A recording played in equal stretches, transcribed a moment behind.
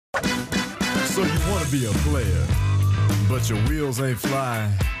So you want to be a player, but your wheels ain't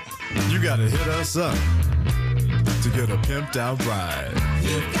flying. You gotta hit us up to get a pimped out ride.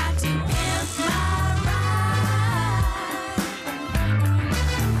 You've got to pimp my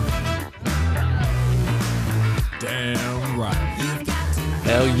ride. Damn right.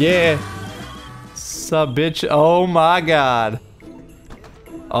 Hell yeah. Sup, bitch? Oh my god.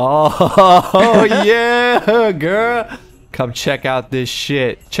 Oh yeah, girl. Come check out this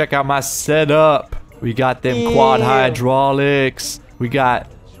shit. Check out my setup. We got them quad hydraulics. We got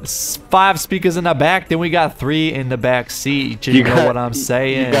 5 speakers in the back, then we got 3 in the back seat. You know what I'm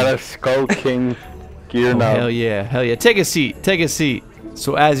saying? You got a Skull King gear now. Hell yeah, hell yeah. Take a seat, take a seat.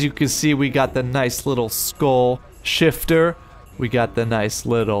 So as you can see, we got the nice little skull shifter. We got the nice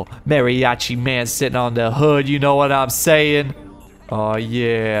little mariachi man sitting on the hood. You know what I'm saying? Oh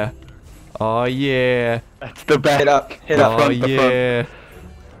yeah. Oh yeah. That's the back. Hit up. Hit up. Oh yeah.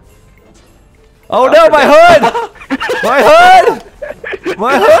 Oh no, my hood! My hood!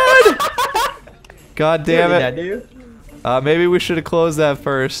 My hood! God damn it. Maybe we should have closed that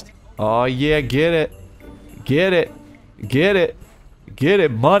first. Oh yeah, get it. Get it. Get it. Get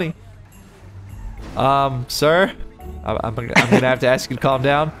it, money. Sir? I'm gonna have to ask you to calm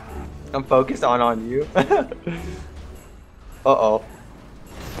down. I'm focused on you. Uh-oh.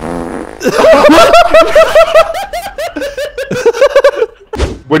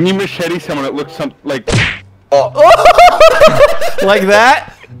 When you machete someone, it looks something like... Oh. Like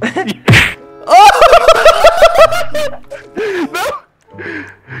that? No!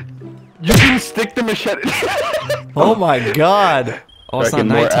 You can stick the machete. Oh my god. Oh, it's not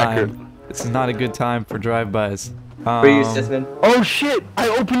More accurate. nighttime. This is not a good time for drive-bys. Were you Sisman? Oh shit! I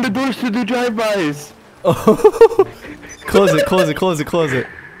opened the doors to do drive-bys. Close it, close it, close it, close it.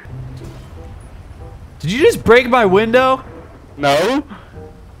 Did you just break my window? No?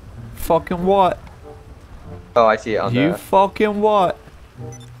 Fucking what? Oh, I see it on You fucking what?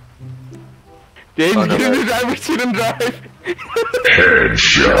 James, Oh, no, get in no. the driver's seat and drive.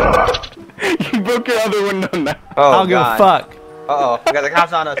 Headshot. You broke your other window now. Oh, I'll go fuck. Uh-oh. We got the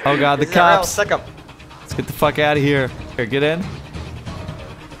cops on us. Oh god, the This is a real cops. sick-em. Let's get the fuck out of here. Here, get in.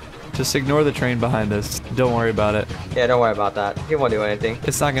 Just ignore the train behind us. Don't worry about it. Yeah, don't worry about that. He won't do anything.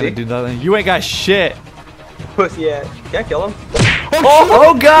 It's not gonna See? do nothing. You ain't got shit. Pussy ass. Can I kill him?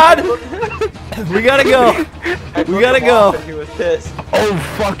 Oh god! We gotta go. We gotta go. He was pissed. Oh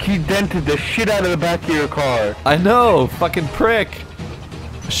fuck, he dented the shit out of the back of your car. I know, fucking prick.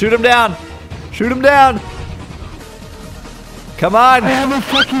 Shoot him down. Shoot him down. Come on. I have a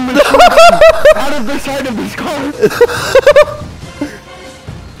fucking machine gun out of the side of this car.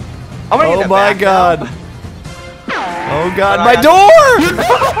 I'm gonna get Oh that my back god. now. Oh god, But my I door!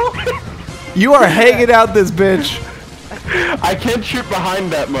 You are hanging out this bitch. I can't shoot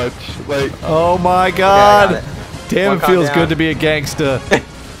behind that much. Like, Oh my Okay, I god. got it. Damn, One it feels count good down. to be a gangsta.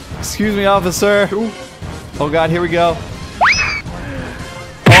 Excuse me, officer. Oh god, here we go. Oh,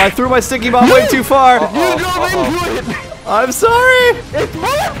 I threw my sticky bomb way too far. you drove into it. I'm sorry. It's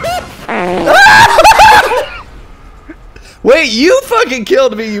bulletproof. Wait, you fucking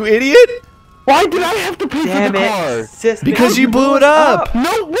killed me, you idiot. Why did I have to pay Damn for the it. car? Sis, Because man, you blew it up.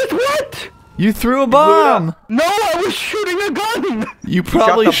 No, with what? You threw a blew it up. bomb. No, I was shooting a gun. You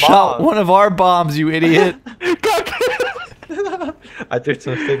probably the shot bomb. one of our bombs, you idiot. God. I threw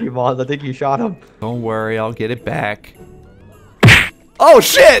some sticky bombs. I think you shot him. Don't worry, I'll get it back. Oh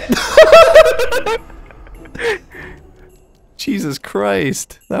shit! Jesus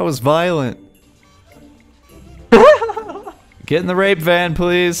Christ, that was violent. Get in the rape van,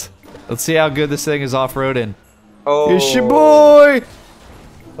 please. Let's see how good this thing is off-roading. Oh. It's your boy!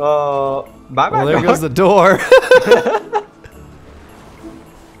 Bye bye. Well, there goes the door.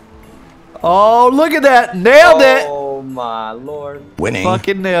 Oh, look at that! Nailed it! Oh my lord. Winning.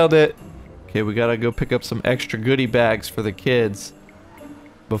 Fucking nailed it. Okay, we gotta go pick up some extra goodie bags for the kids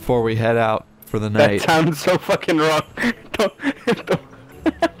before we head out for the That night. sounds so fucking wrong. Don't.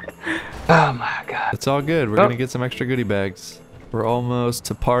 Oh my god. It's all good. We're gonna get some extra goodie bags. We're almost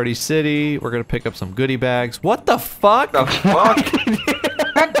to Party City. We're gonna pick up some goodie bags. What the fuck? The fuck?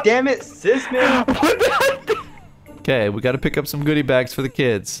 God damn it, sis man. Okay, we gotta pick up some goodie bags for the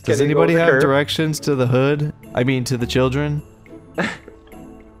kids. Does Can we go anybody over the have curb? directions to the hood? I mean, to the children?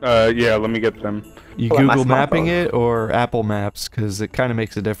 Yeah, let me get them. You Pull out my Google mapping smartphone. it or Apple Maps? Because it kind of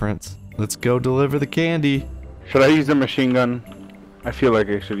makes a difference. Let's go deliver the candy. Should I use a machine gun? I feel like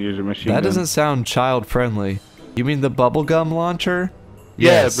I should use a machine gun. That doesn't sound child friendly. You mean the bubblegum launcher?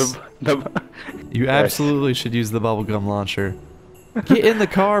 Yeah, Yes. the You absolutely should use the bubblegum launcher. Get in the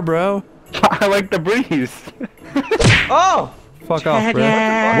car, bro. I like the breeze. Oh! Fuck off, bro.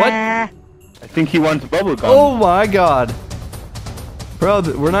 What? I think he wants bubble gum. Oh my god. Bro,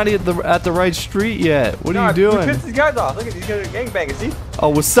 we're not at the right street yet. What are you We doing? pissed these guys off. Look at these guys are gangbangers, see? Oh,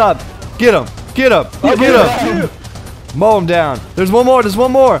 what's up? Get him. Get him. Get him. Mow him down. There's one more. There's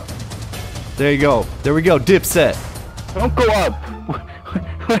one more. There you go. There we go. Dipset. Don't go up.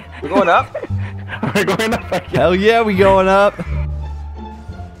 We're going up? We're going up. Hell yeah, we going up.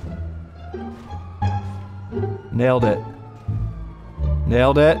 Nailed it.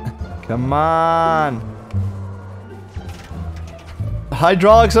 Nailed it. Come on.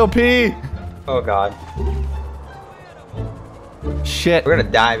 Hydraulics OP. Oh god. Shit. We're gonna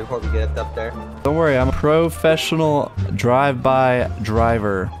die before we get up there. Don't worry, I'm a professional drive-by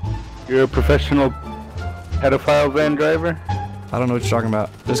driver. You're a professional pedophile van driver? I don't know what you're talking about.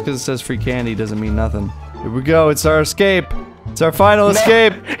 Just because it says free candy doesn't mean nothing. Here we go. It's our escape. It's our final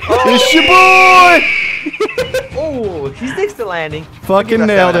escape. It's your boy! Oh, he sticks to landing. Fucking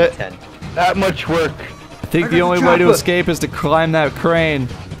nailed it. That much work. I think the only way to escape is to climb that crane.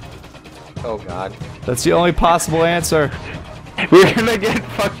 Oh god. That's the only possible answer. We're gonna get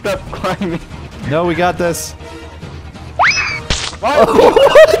fucked up climbing. No, we got this. What?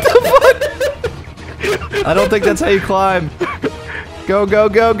 What the fuck? I don't think that's how you climb. Go, go,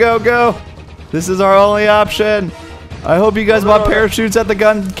 go, go, go. This is our only option. I hope you guys bought parachutes at the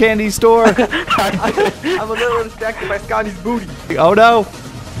gun candy store. I'm a little distracted by Scotty's booty. Oh no.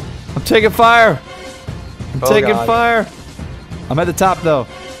 I'm taking fire. I'm taking God. fire. I'm at the top though.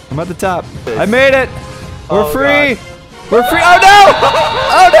 I'm at the top. I made it. We're free. God. We're free. Oh no!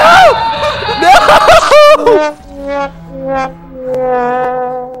 Oh no!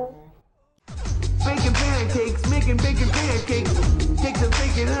 Bacon pancakes, making bacon pancakes. Take some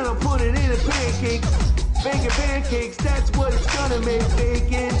bacon and I'll put it in a pancake. Bacon pancakes, that's what it's gonna make.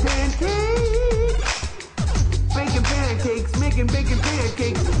 Bacon pancakes. Bacon pancakes, making bacon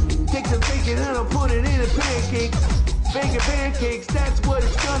pancakes. Take some bacon and I'll put it in a pancake. Bacon pancakes, that's what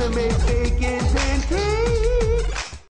it's gonna make. Bacon